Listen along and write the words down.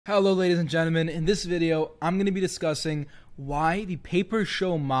Hello ladies and gentlemen, in this video I'm going to be discussing why the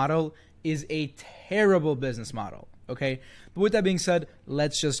pay-per-show model is a terrible business model, okay? But with that being said,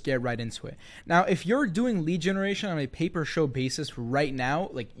 let's just get right into it. Now, if you're doing lead generation on a pay-per-show basis right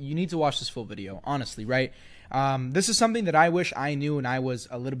now, like, you need to watch this full video, honestly, right? This is something that I wish I knew when I was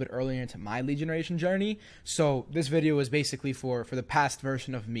a little bit earlier into my lead generation journey. So this video is basically for the past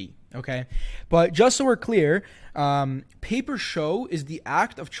version of me, okay? But just so we're clear, pay-per-show is the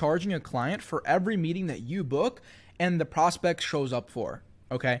act of charging a client for every meeting that you book and the prospect shows up for,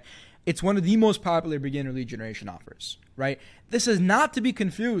 okay? It's one of the most popular beginner lead generation offers, right? This is not to be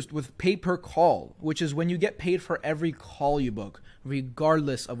confused with pay per call, which is when you get paid for every call you book,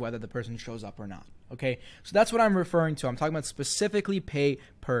 regardless of whether the person shows up or not, okay? So that's what I'm referring to. I'm talking about specifically pay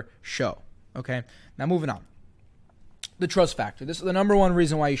per show, okay? Now moving on. The trust factor. This is the number one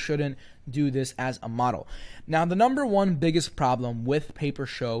reason why you shouldn't do this as a model. Now, the number one biggest problem with pay per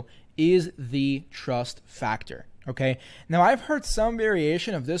show is the trust factor. Okay. Now, I've heard some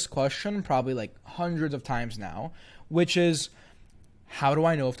variation of this question probably like hundreds of times now, which is, how do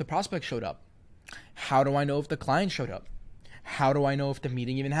I know if the prospect showed up? How do I know if the client showed up? How do I know if the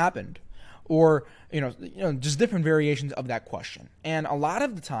meeting even happened? Or, just different variations of that question. And a lot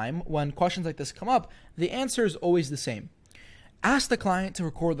of the time when questions like this come up, the answer is always the same. Ask the client to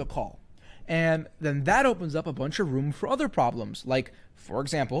record the call. And then that opens up a bunch of room for other problems. Like, for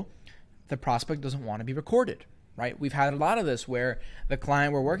example, the prospect doesn't want to be recorded. Right? We've had a lot of this where the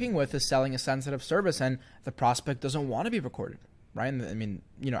client we're working with is selling a sensitive service and the prospect doesn't want to be recorded, right? And I mean,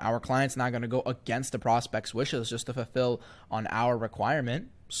 our client's not going to go against the prospect's wishes just to fulfill on our requirement.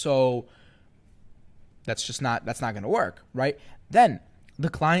 So that's not going to work, right? Then the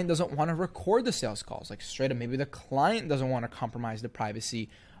client doesn't want to record the sales calls, like straight up. Maybe the client doesn't want to compromise the privacy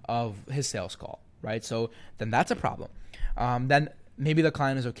of his sales call, right? So then that's a problem. Then maybe the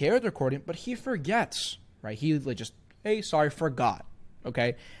client is okay with recording, but he forgets. Right? He just, hey, sorry, forgot.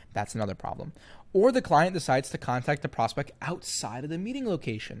 Okay? That's another problem. Or the client decides to contact the prospect outside of the meeting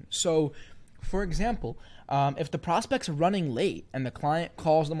location. So, for example, if the prospect's running late and the client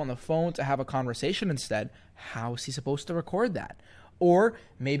calls them on the phone to have a conversation instead, how is he supposed to record that? Or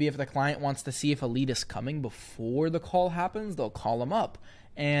maybe if the client wants to see if a lead is coming before the call happens, they'll call them up.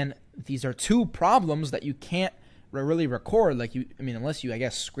 And these are two problems that you can't really record. Unless you,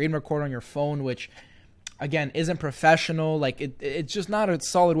 screen record on your phone, which again, isn't professional. Like it's just not a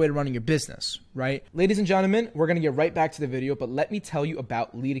solid way to running your business, right? Ladies and gentlemen, we're going to get right back to the video, but let me tell you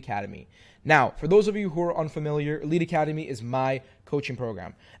about Lead Academy. Now, for those of you who are unfamiliar, Lead Academy is my coaching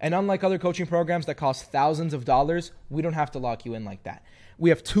program. And unlike other coaching programs that cost thousands of dollars, we don't have to lock you in like that. We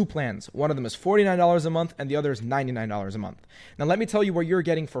have two plans. One of them is $49 a month and the other is $99 a month. Now, let me tell you what you're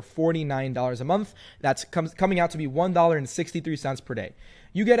getting for $49 a month. That's coming out to be $1.63 per day.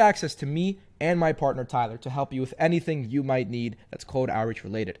 You get access to me and my partner, Tyler, to help you with anything you might need that's cold outreach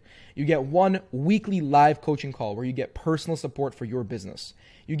related. You get one weekly live coaching call where you get personal support for your business.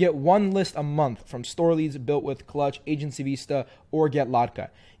 You get one list a month from store leads built with Clutch, Agency Vista, or Get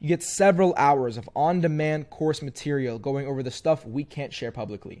Lotka. You get several hours of on-demand course material going over the stuff we can't share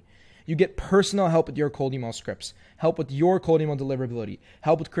publicly. You get personal help with your cold email scripts, help with your cold email deliverability,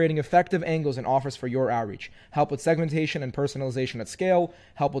 help with creating effective angles and offers for your outreach, help with segmentation and personalization at scale,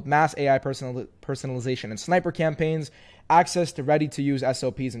 help with mass AI personalization and sniper campaigns, access to ready-to-use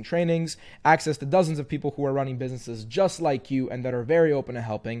SOPs and trainings, access to dozens of people who are running businesses just like you and that are very open to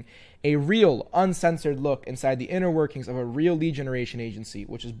helping, a real, uncensored look inside the inner workings of a real lead generation agency,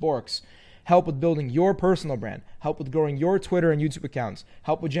 which is Borks, help with building your personal brand, help with growing your Twitter and YouTube accounts,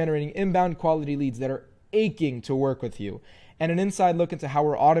 help with generating inbound quality leads that are aching to work with you, and an inside look into how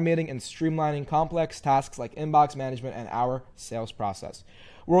we're automating and streamlining complex tasks like inbox management and our sales process.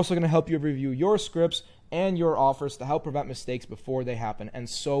 We're also going to help you review your scripts and your offers to help prevent mistakes before they happen, and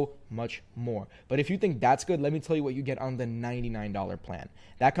so much more. But if you think that's good, let me tell you what you get on the $99 plan.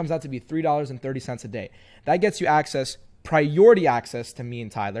 That comes out to be $3.30 a day. That gets you priority access to me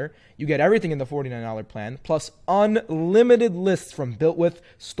and Tyler. You get everything in the $49 plan, plus unlimited lists from Built With,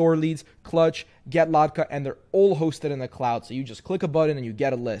 Store Leads, Clutch, Get Lotka, and they're all hosted in the cloud. So you just click a button and you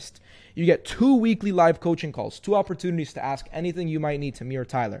get a list. You get 2 weekly live coaching calls, 2 opportunities to ask anything you might need to me or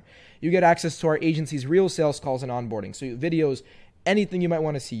Tyler. You get access to our agency's real sales calls and onboarding. So videos, anything you might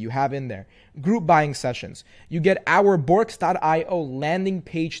want to see, you have in there. Group buying sessions. You get our Borks.io landing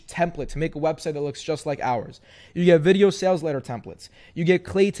page template to make a website that looks just like ours. You get video sales letter templates. You get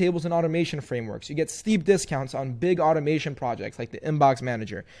clay tables and automation frameworks. You get steep discounts on big automation projects like the Inbox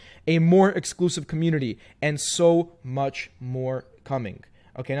Manager, a more exclusive community, and so much more coming.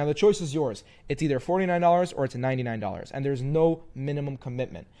 Okay, now the choice is yours. It's either $49 or it's $99, and there's no minimum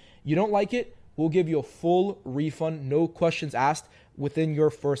commitment. You don't like it, we'll give you a full refund, no questions asked, within your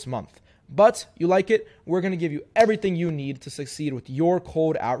first month. But you like it, we're going to give you everything you need to succeed with your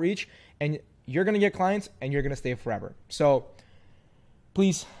cold outreach, and you're going to get clients, and you're going to stay forever. So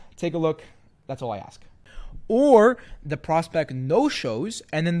please take a look. That's all I ask. Or the prospect no-shows,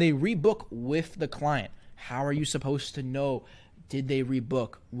 and then they rebook with the client. How are you supposed to know? Did they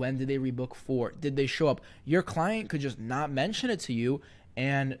rebook? When did they rebook for? Did they show up? Your client could just not mention it to you,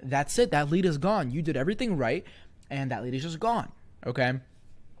 and that's it. That lead is gone. You did everything right, and that lead is just gone, okay?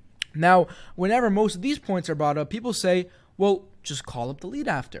 Now, whenever most of these points are brought up, people say, well, just call up the lead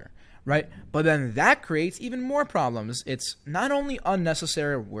after, right? But then that creates even more problems. It's not only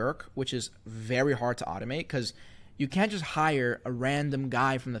unnecessary work, which is very hard to automate, because you can't just hire a random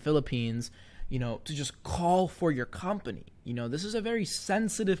guy from the Philippines, to just call for your company. This is a very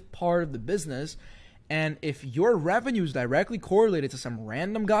sensitive part of the business. And if your revenue is directly correlated to some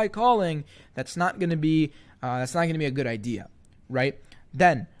random guy calling, that's not going to be a good idea, right?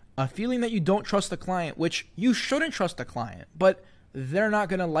 Then a feeling that you don't trust the client, which you shouldn't trust the client, but they're not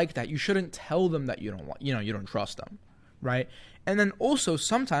going to like that. You shouldn't tell them that you don't trust them, right? And then also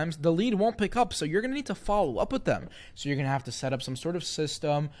sometimes the lead won't pick up, so you're going to need to follow up with them. So you're going to have to set up some sort of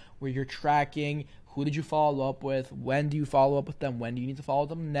system where you're tracking who did you follow up with, when do you follow up with them, when do you need to follow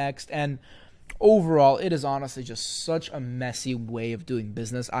them next. And overall, it is honestly just such a messy way of doing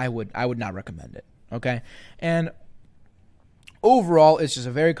business. I would not recommend it, okay? And overall, it's just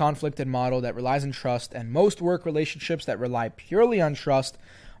a very conflicted model that relies on trust, and most work relationships that rely purely on trust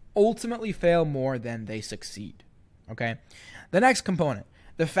ultimately fail more than they succeed, okay? The next component,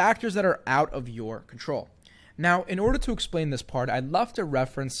 the factors that are out of your control. Now, in order to explain this part, I'd love to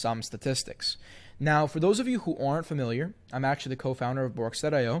reference some statistics. Now, for those of you who aren't familiar, I'm actually the co-founder of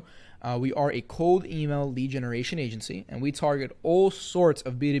Borks.io. We are a cold email lead generation agency, and we target all sorts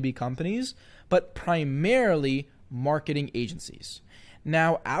of B2B companies, but primarily marketing agencies.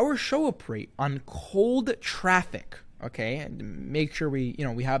 Now, our show-up rate on cold traffic, okay, and make sure we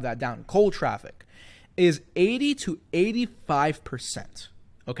have that down, cold traffic, is 80 to 85%,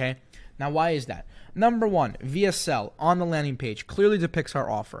 okay? Now, why is that? Number one, VSL on the landing page clearly depicts our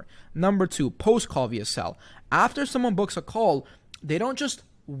offer. Number two, post-call VSL. After someone books a call, they don't just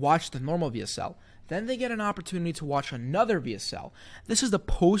watch the normal VSL. Then they get an opportunity to watch another VSL. This is the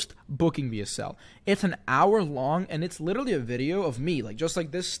post-booking VSL. It's an hour long, and it's literally a video of me, just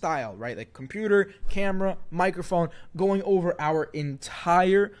like this style, right? Like computer, camera, microphone, going over our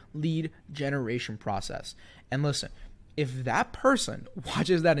entire lead generation process. And listen, if that person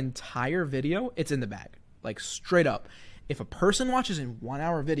watches that entire video, it's in the bag, straight up. If a person watches a 1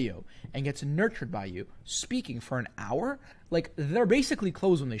 hour video and gets nurtured by you speaking for an hour, they're basically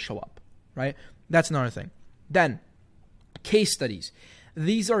closed when they show up, right? That's another thing. Then, case studies.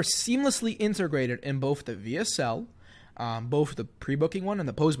 These are seamlessly integrated in both the VSL, both the pre-booking one and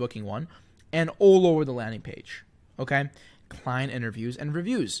the post-booking one, and all over the landing page, okay? Client interviews and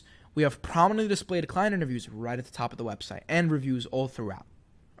reviews. We have prominently displayed client interviews right at the top of the website and reviews all throughout,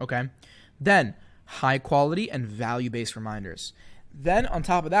 okay? Then, high quality and value-based reminders. Then, on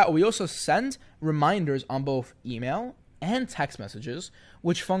top of that, we also send reminders on both email and text messages,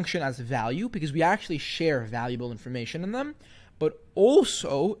 which function as value because we actually share valuable information in them, but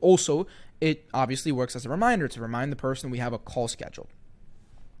also it obviously works as a reminder to remind the person we have a call scheduled.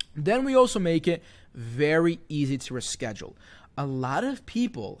 Then we also make it very easy to reschedule. A lot of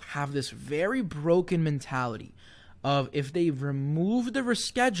people have this very broken mentality of if they remove the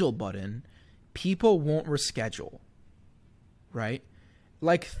reschedule button, people won't reschedule, right?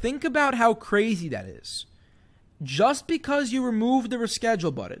 Think about how crazy that is. Just because you remove the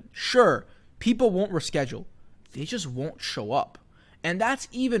reschedule button, sure, people won't reschedule. They just won't show up. And that's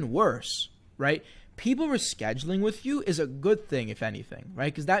even worse, right? People rescheduling with you is a good thing, if anything,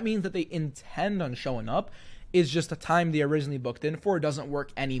 right? Because that means that they intend on showing up. It's just the time they originally booked in for doesn't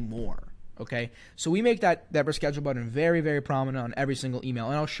work anymore, okay? So we make that reschedule button very, very prominent on every single email,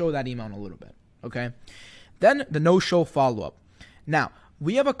 and I'll show that email in a little bit, okay? Then the no-show follow-up. Now,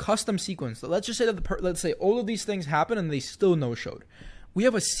 we have a custom sequence. Let's just say that let's say all of these things happen and they still no-showed. We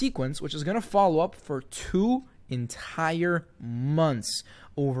have a sequence which is going to follow up for 2 entire months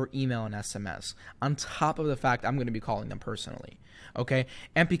over email and SMS, on top of the fact I'm going to be calling them personally, okay?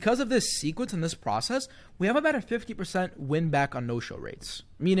 And because of this sequence and this process, we have about a 50% win back on no-show rates,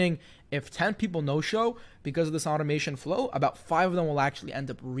 meaning if 10 people no-show because of this automation flow, about 5 of them will actually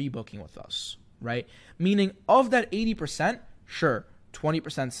end up rebooking with us, right? Meaning of that 80%, sure,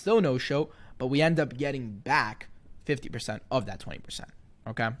 20% still no-show, but we end up getting back 50% of that 20%,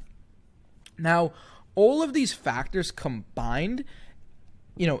 Okay. Now, all of these factors combined,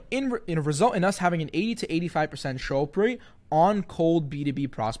 result in us having an 80 to 85% show up rate on cold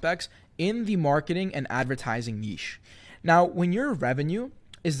B2B prospects in the marketing and advertising niche. Now, when your revenue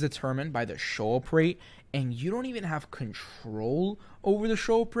is determined by the show up rate and you don't even have control over the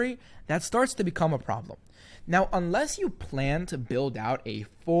show up rate, that starts to become a problem. Now, unless you plan to build out a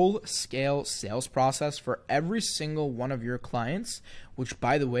full-scale sales process for every single one of your clients, which,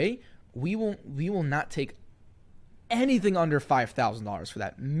 by the way, we will not take anything under $5,000 for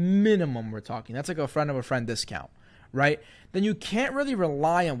that minimum we're talking. That's like a friend of a friend discount, right? Then you can't really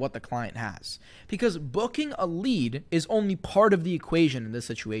rely on what the client has, because booking a lead is only part of the equation in this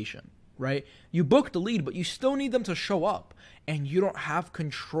situation, right? You booked the lead, but you still need them to show up, and you don't have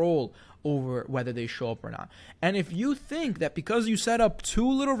control over whether they show up or not. And if you think that because you set up 2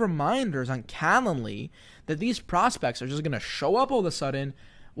 little reminders on Calendly that these prospects are just going to show up all of a sudden,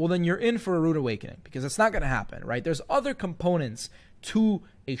 well, then you're in for a rude awakening, because it's not going to happen, right? There's other components to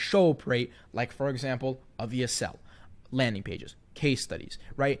a show-up rate, like, for example, a VSL, landing pages, case studies,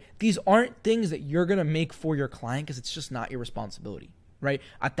 right? These aren't things that you're going to make for your client because it's just not your responsibility, right?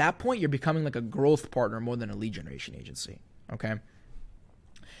 At that point, you're becoming like a growth partner more than a lead generation agency, okay?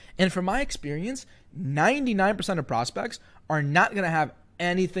 And from my experience, 99% of prospects are not going to have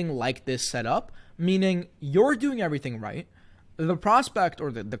anything like this set up, meaning you're doing everything right. The prospect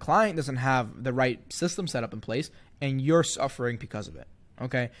or the client doesn't have the right system set up in place, and you're suffering because of it,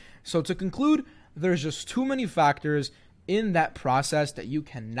 okay? So to conclude, there's just too many factors in that process that you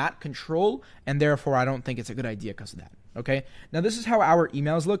cannot control, and therefore I don't think it's a good idea because of that, okay? Now, this is how our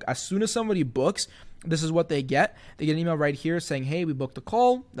emails look. As soon as somebody books, this is what they get. They get an email right here saying, hey, we booked a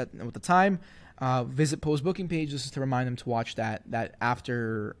call with the time. Visit post-booking page. This is to remind them to watch that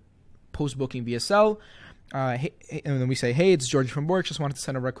after post-booking VSL. And then we say, hey, it's George from work. Just wanted to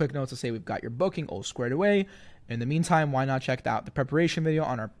send over a quick note to say we've got your booking all squared away. In the meantime, why not check out the preparation video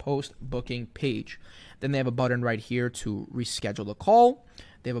on our post-booking page? Then they have a button right here to reschedule the call.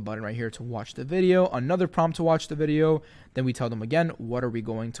 They have a button right here to watch the video, another prompt to watch the video. Then we tell them again, what are we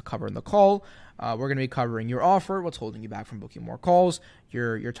going to cover in the call? We're going to be covering your offer, what's holding you back from booking more calls,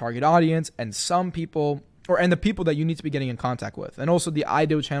 your target audience, and the people that you need to be getting in contact with, and also the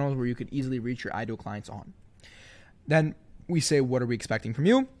IDO channels where you could easily reach your IDO clients on. Then we say, what are we expecting from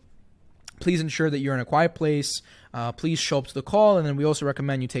you? Please ensure that you're in a quiet place. Please show up to the call. And then we also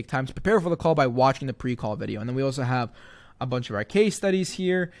recommend you take time to prepare for the call by watching the pre-call video. And then we also have a bunch of our case studies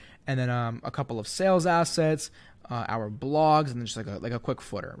here, and then a couple of sales assets, our blogs, and then just like a quick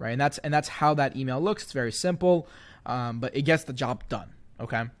footer, right? And that's how that email looks. It's very simple, but it gets the job done,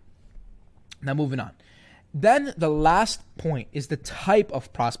 okay? Now moving on. Then the last point is the type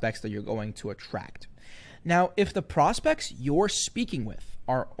of prospects that you're going to attract. Now, if the prospects you're speaking with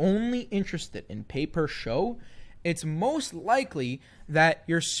are only interested in pay-per-show, it's most likely that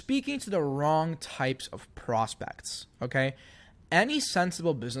you're speaking to the wrong types of prospects, okay? Any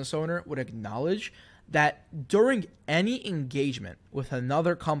sensible business owner would acknowledge that during any engagement with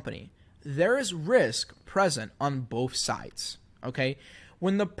another company, there is risk present on both sides, okay?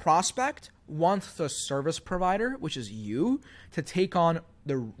 When the prospect wants the service provider, which is you, to take on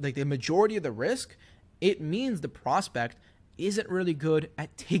the majority of the risk, it means the prospect isn't really good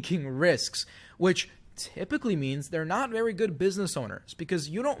at taking risks, which typically means they're not very good business owners, because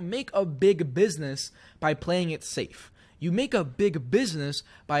you don't make a big business by playing it safe. You make a big business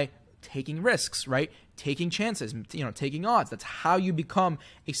by taking risks, right? Taking chances, taking odds. That's how you become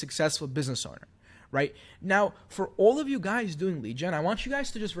a successful business owner, right? Now, for all of you guys doing lead gen, I want you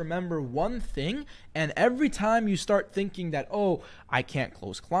guys to just remember one thing, and every time you start thinking that, oh, I can't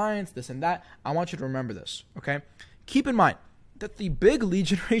close clients, this and that, I want you to remember this, okay? Keep in mind that the big lead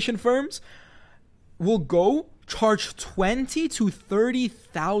generation firms will charge $20,000 to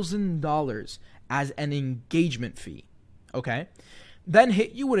 $30,000 as an engagement fee, okay? Then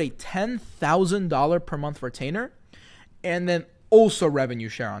hit you with a $10,000 per month retainer, and then also revenue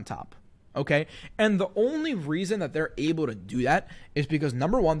share on top, okay? And the only reason that they're able to do that is because,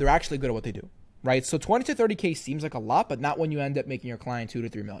 number one, they're actually good at what they do, right? So 20 to 30K seems like a lot, but not when you end up making your client 2 to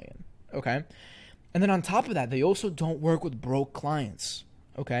 3 million, okay? And then on top of that, they also don't work with broke clients,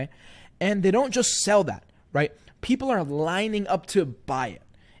 okay? And they don't just sell that, right? People are lining up to buy it.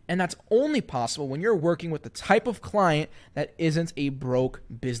 And that's only possible when you're working with the type of client that isn't a broke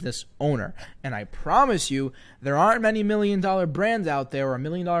business owner. And I promise you, there aren't many $1 million brands out there or $1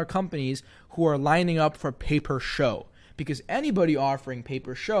 million companies who are lining up for pay-per-show, because anybody offering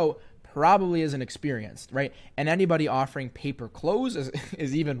pay-per-show probably isn't experienced, right? And anybody offering pay-per-close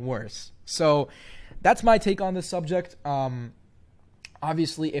is even worse. So that's my take on this subject.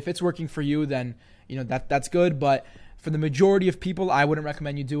 Obviously, if it's working for you, then that's good. But for the majority of people, I wouldn't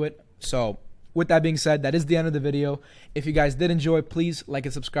recommend you do it. So with that being said, that is the end of the video. If you guys did enjoy, please like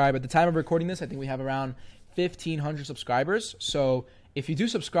and subscribe. At the time of recording this, I think we have around 1,500 subscribers. So if you do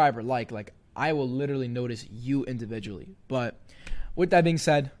subscribe or like I will literally notice you individually. But with that being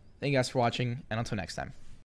said, thank you guys for watching, and until next time.